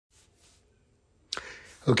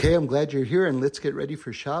Okay, I'm glad you're here, and let's get ready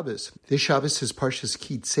for Shabbos. This Shabbos is Parshas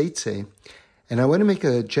Ki Tzetzeh, and I want to make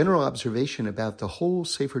a general observation about the whole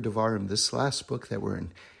Sefer Devarim, this last book that we're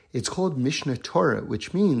in. It's called Mishnah Torah,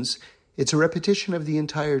 which means it's a repetition of the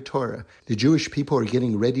entire Torah. The Jewish people are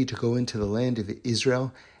getting ready to go into the land of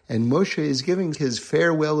Israel, and Moshe is giving his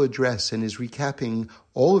farewell address and is recapping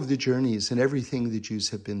all of the journeys and everything the Jews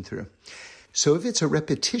have been through. So if it's a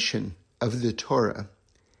repetition of the Torah,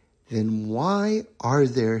 then why are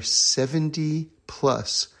there 70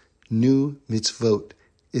 plus new mitzvot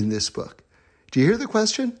in this book? Do you hear the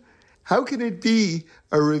question? How can it be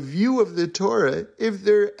a review of the Torah if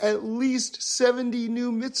there are at least 70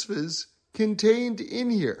 new mitzvahs contained in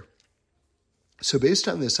here? So based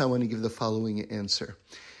on this, I want to give the following answer,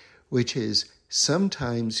 which is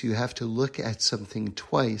sometimes you have to look at something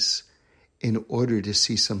twice in order to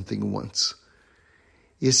see something once.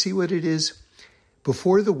 You see what it is?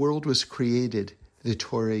 Before the world was created, the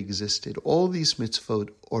Torah existed. All these mitzvot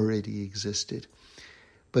already existed.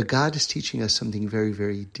 But God is teaching us something very,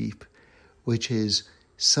 very deep, which is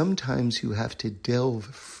sometimes you have to delve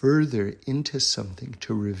further into something,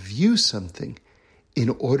 to review something, in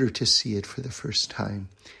order to see it for the first time.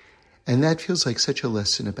 And that feels like such a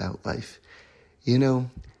lesson about life. You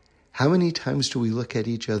know, how many times do we look at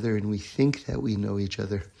each other and we think that we know each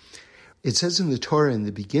other? It says in the Torah, in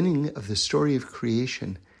the beginning of the story of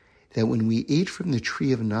creation, that when we ate from the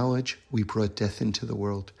tree of knowledge, we brought death into the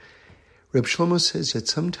world. Reb Shlomo says that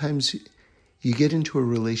sometimes you get into a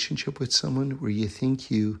relationship with someone where you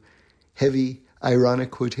think you, heavy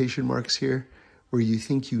ironic quotation marks here, where you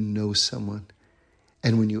think you know someone.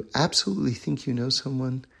 And when you absolutely think you know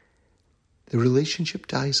someone, the relationship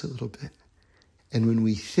dies a little bit. And when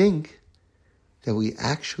we think that we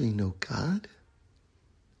actually know God,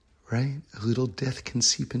 right? A little death can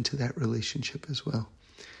seep into that relationship as well.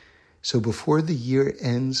 So before the year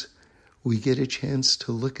ends, we get a chance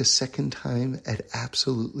to look a second time at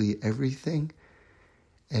absolutely everything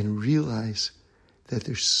and realize that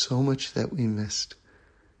there's so much that we missed.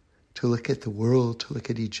 To look at the world, to look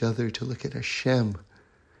at each other, to look at Hashem,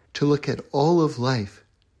 to look at all of life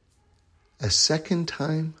a second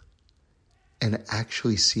time and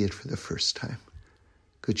actually see it for the first time.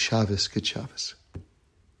 Good Shabbos, good Shabbos.